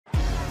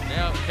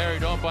Now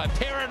carried on by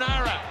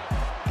Perenara.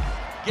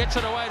 Gets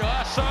it away to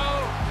Aso.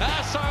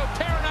 Aso,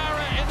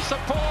 Perenara in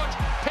support.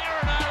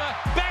 Perenara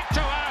back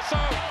to Aso.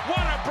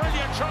 What a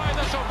brilliant try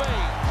this will be.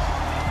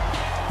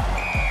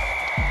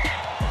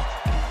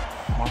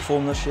 My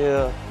form this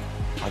year,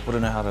 I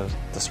wouldn't know how to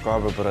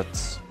describe it, but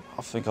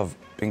I think I've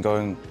been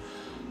going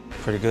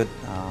pretty good.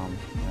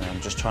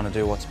 I'm just trying to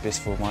do what's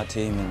best for my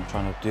team and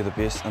trying to do the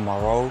best in my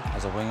role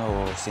as a winger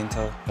or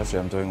centre. Hopefully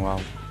I'm doing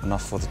well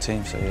enough for the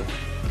team, so yeah.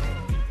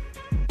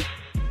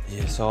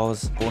 Yeah, so I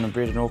was born and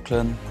bred in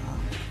Auckland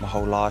my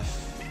whole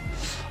life.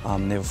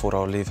 Never thought I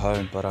would leave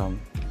home, but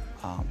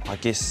I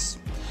guess,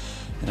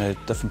 you know,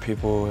 different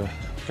people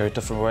go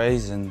different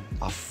ways, and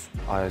I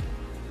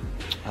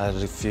had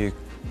a few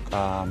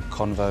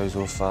convos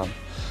with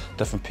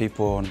different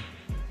people on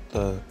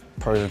the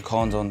pros and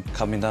cons on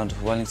coming down to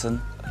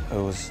Wellington. It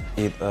was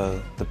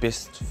either the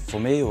best for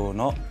me or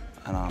not,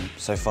 and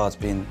so far it's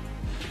been,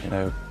 you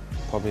know,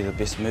 probably the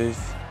best move.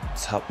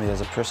 It's helped me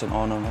as a person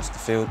on and off the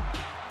field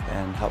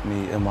and helped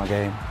me in my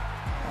game.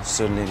 I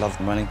certainly loved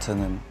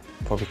Wellington and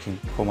probably can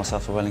call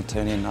myself a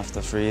Wellingtonian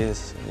after 3 years.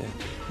 So yeah.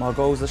 My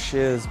goals this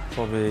year is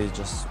probably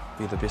just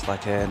be the best I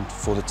can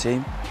for the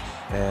team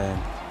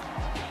and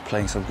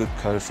playing some good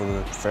code for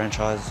the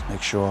franchise.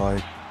 Make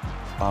sure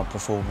I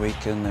perform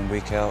week in and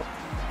week out.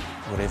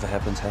 Whatever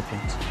happens,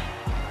 happens.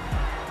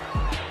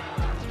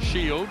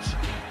 Shields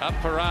up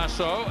for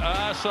Aso.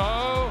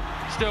 Aso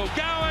still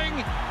going,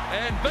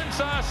 and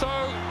Vince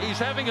Aso, he's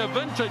having a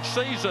vintage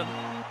season.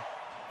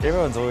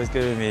 Everyone's always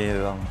giving me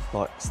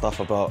like stuff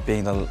about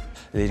being the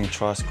leading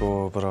try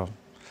scorer, but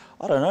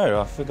I don't know.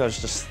 I think it's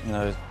just, you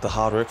know, the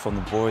hard work from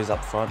the boys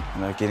up front,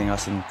 you know, getting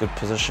us in good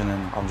position,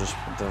 and I'm just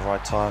at the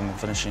right time and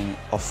finishing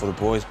off for the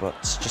boys. But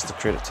it's just a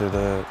credit to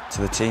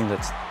the team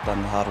that's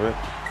done the hard work,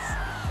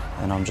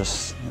 and I'm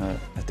just, you know,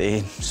 at the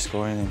end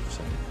scoring them.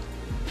 So.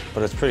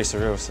 But it's pretty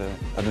surreal. So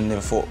I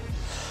never thought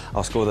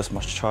I'll score this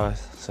much tries.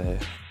 So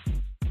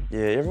yeah,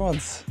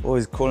 everyone's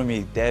always calling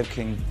me Dab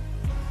King,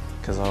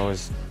 because I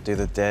always do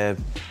the dab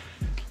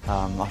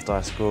after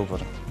I score,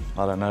 but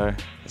I don't know.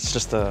 It's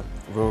just a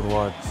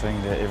worldwide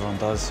thing that everyone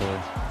does, so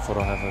I thought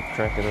I'd have a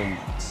crack at it and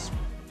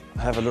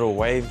have a little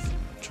wave,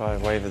 try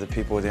to wave at the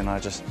people, then I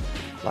just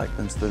like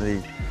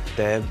instantly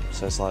dab.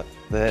 So it's like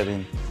that,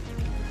 and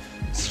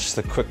it's just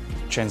a quick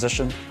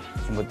transition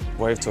from the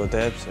wave to a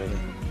dab, so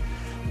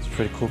it's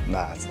pretty cool.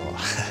 Nah, it's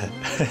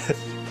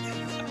not.